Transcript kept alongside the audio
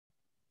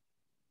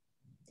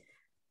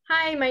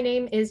Hi, my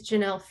name is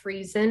Janelle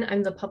Friesen.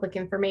 I'm the Public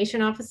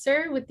Information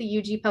Officer with the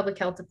UG Public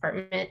Health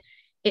Department.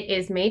 It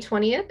is May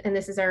 20th, and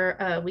this is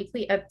our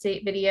weekly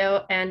update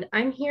video. And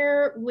I'm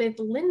here with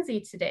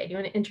Lindsay today. Do you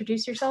want to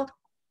introduce yourself?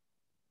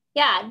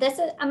 Yeah, this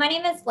is my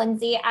name is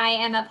Lindsay. I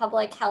am a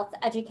public health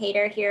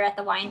educator here at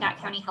the Wyandotte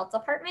County Health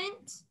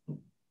Department.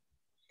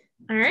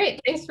 All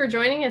right, thanks for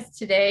joining us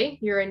today.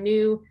 You're a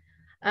new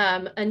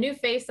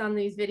face on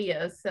these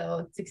videos,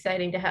 so it's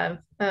exciting to have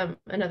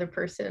another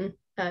person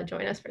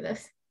join us for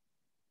this.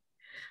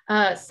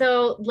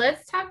 So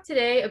let's talk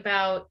today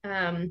about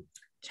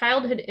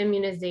childhood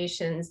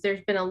immunizations.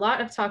 There's been a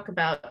lot of talk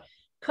about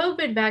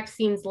COVID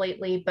vaccines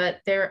lately,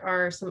 but there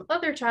are some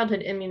other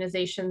childhood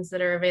immunizations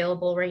that are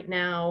available right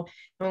now.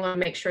 And we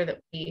want to make sure that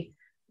we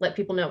let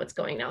people know what's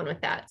going on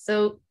with that.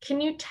 So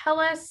can you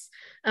tell us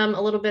a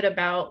little bit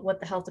about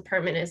what the health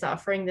department is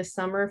offering this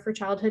summer for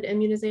childhood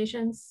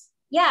immunizations?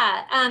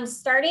 Yeah,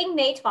 starting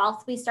May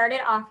 12th, we started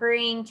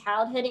offering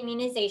childhood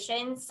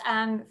immunizations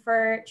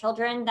for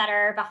children that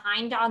are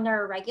behind on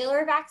their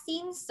regular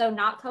vaccines. So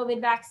not COVID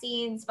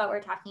vaccines, but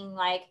we're talking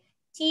like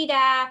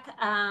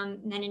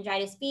TDaP,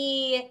 meningitis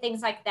B,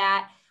 things like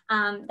that,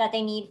 that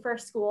they need for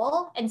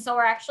school. And so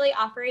we're actually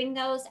offering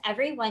those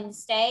every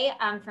Wednesday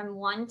from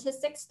 1 to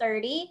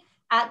 6:30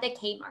 at the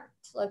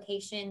Kmart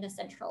location, the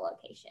central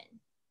location.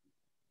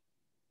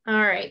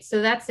 All right,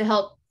 so that's to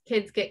help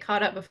kids get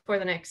caught up before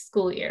the next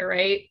school year,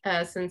 right?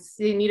 Since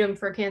you need them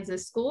for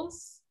Kansas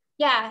schools.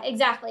 Yeah,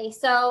 exactly.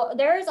 So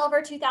there's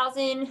over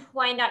 2,000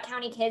 Wyandotte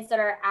County kids that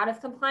are out of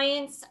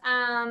compliance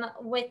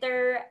with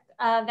their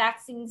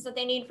vaccines that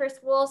they need for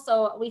school.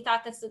 So we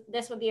thought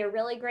this would be a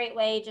really great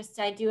way just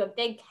to do a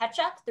big catch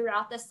up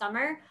throughout the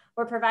summer.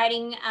 We're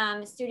providing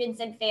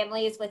students and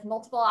families with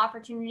multiple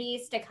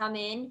opportunities to come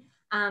in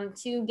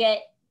to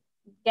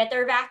get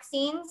their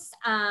vaccines.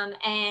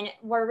 And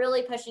we're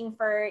really pushing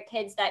for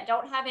kids that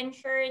don't have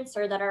insurance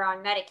or that are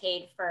on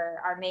Medicaid for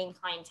our main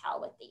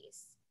clientele with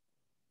these.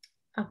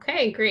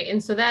 Okay, great.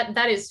 And so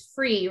that is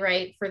free,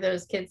 right, for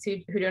those kids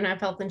who don't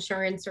have health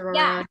insurance or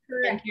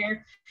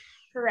KanCare?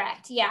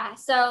 Correct. Yeah.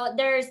 So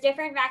there's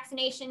different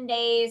vaccination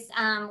days,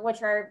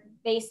 which are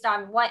based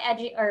on what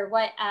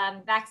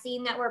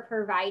vaccine that we're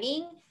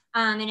providing,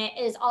 and it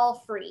is all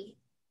free.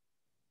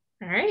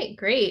 All right,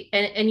 great.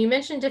 And you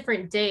mentioned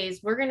different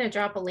days. We're going to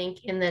drop a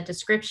link in the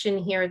description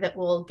here that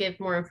will give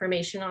more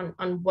information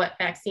on what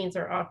vaccines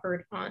are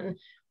offered on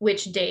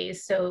which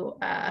days. So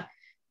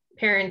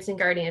parents and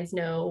guardians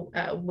know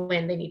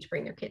when they need to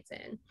bring their kids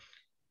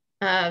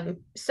in.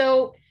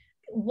 So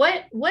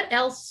what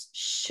else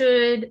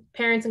should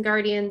parents and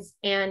guardians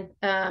and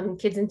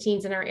kids and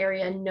teens in our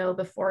area know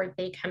before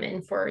they come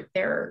in for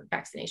their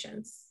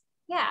vaccinations?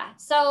 Yeah,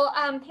 so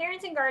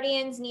parents and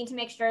guardians need to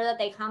make sure that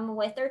they come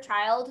with their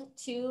child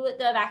to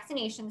the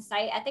vaccination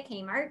site at the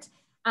Kmart.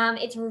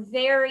 It's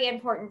very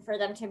important for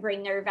them to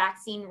bring their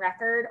vaccine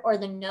record or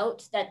the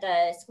note that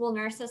the school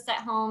nurse has sent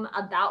home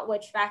about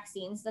which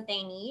vaccines that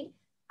they need.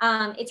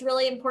 It's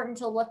really important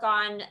to look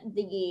on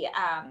the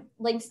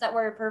links that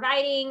we're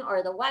providing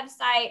or the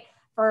website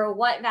for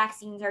what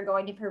vaccines are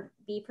going to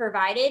be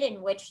provided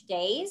in which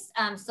days,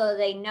 so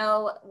they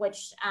know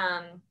which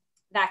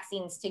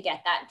vaccines to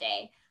get that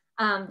day.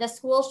 The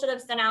school should have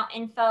sent out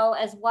info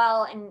as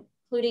well,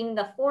 including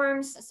the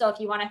forms. So if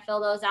you want to fill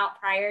those out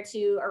prior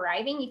to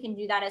arriving, you can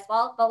do that as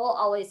well. But we'll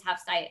always have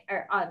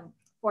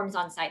forms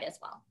on site as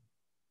well.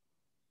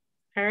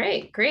 All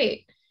right,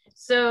 great.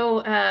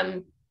 So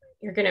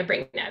you're going to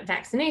bring that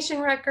vaccination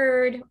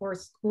record or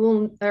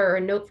a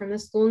note from the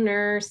school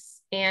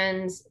nurse.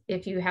 And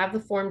if you have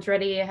the forms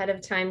ready ahead of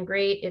time,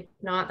 great. If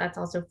not, that's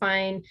also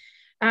fine.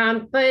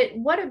 But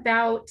what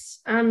about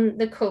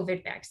the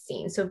COVID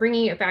vaccine? So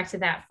bringing it back to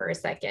that for a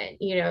second,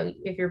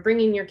 if you're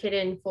bringing your kid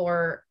in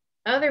for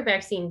other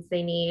vaccines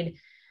they need,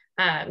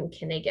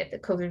 can they get the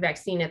COVID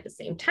vaccine at the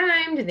same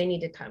time? Do they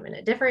need to come in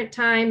a different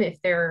time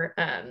if they're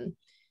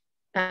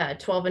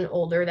 12 and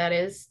older, that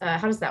is?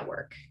 How does that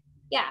work?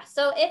 Yeah,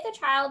 so if the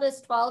child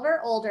is 12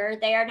 or older,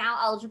 they are now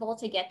eligible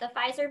to get the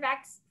Pfizer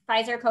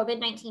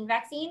COVID-19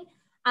 vaccine.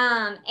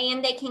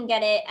 And they can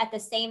get it at the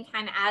same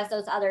time as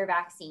those other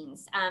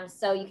vaccines.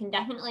 So you can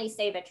definitely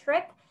save a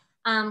trip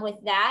with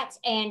that.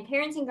 And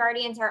parents and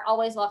guardians are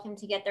always welcome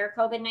to get their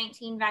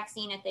COVID-19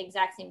 vaccine at the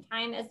exact same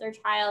time as their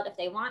child if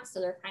they want.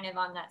 So they're kind of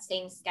on that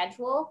same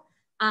schedule.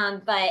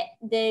 But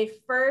the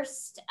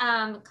first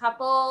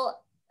couple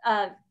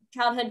of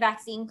childhood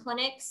vaccine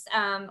clinics,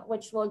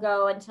 which will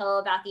go until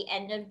about the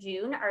end of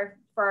June, are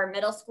for our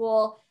middle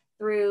school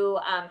through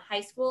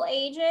high school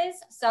ages.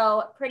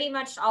 So pretty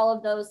much all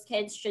of those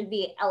kids should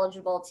be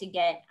eligible to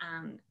get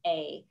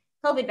a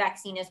COVID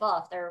vaccine as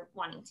well if they're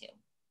wanting to.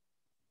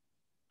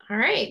 All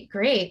right,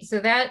 great.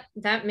 So that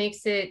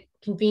makes it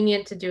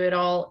convenient to do it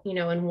all,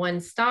 in one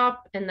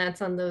stop. And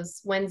that's on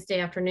those Wednesday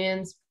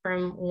afternoons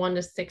from 1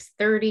 to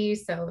 6:30.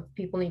 So if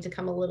people need to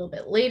come a little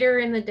bit later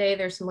in the day,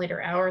 there's some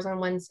later hours on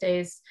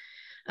Wednesdays.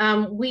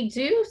 We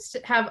do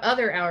have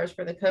other hours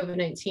for the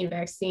COVID-19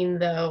 vaccine,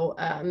 though,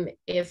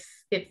 if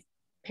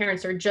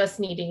parents are just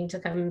needing to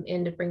come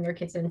in to bring their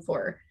kids in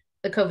for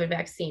the COVID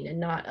vaccine and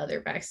not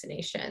other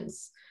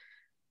vaccinations.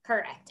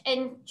 Correct.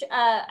 And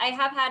I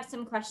have had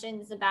some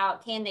questions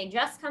about, can they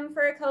just come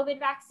for a COVID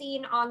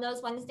vaccine on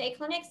those Wednesday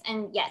clinics?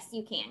 And yes,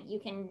 you can. You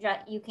can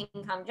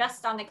come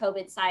just on the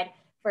COVID side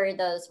for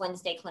those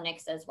Wednesday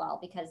clinics as well,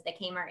 because the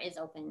Kmart is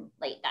open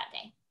late that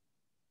day.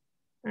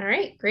 All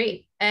right,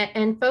 great.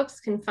 And folks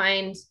can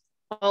find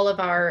all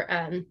of our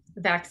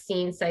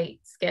vaccine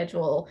site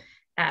schedule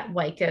at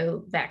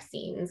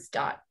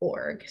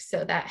wicovaccines.org.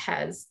 So that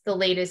has the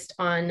latest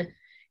on,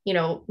 you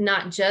know,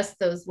 not just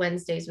those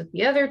Wednesdays with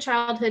the other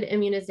childhood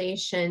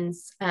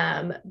immunizations,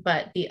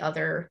 but the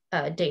other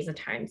days and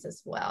times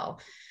as well.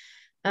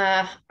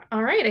 All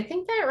right, I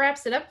think that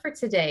wraps it up for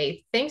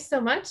today. Thanks so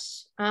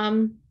much.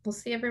 We'll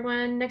see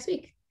everyone next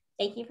week.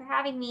 Thank you for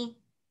having me.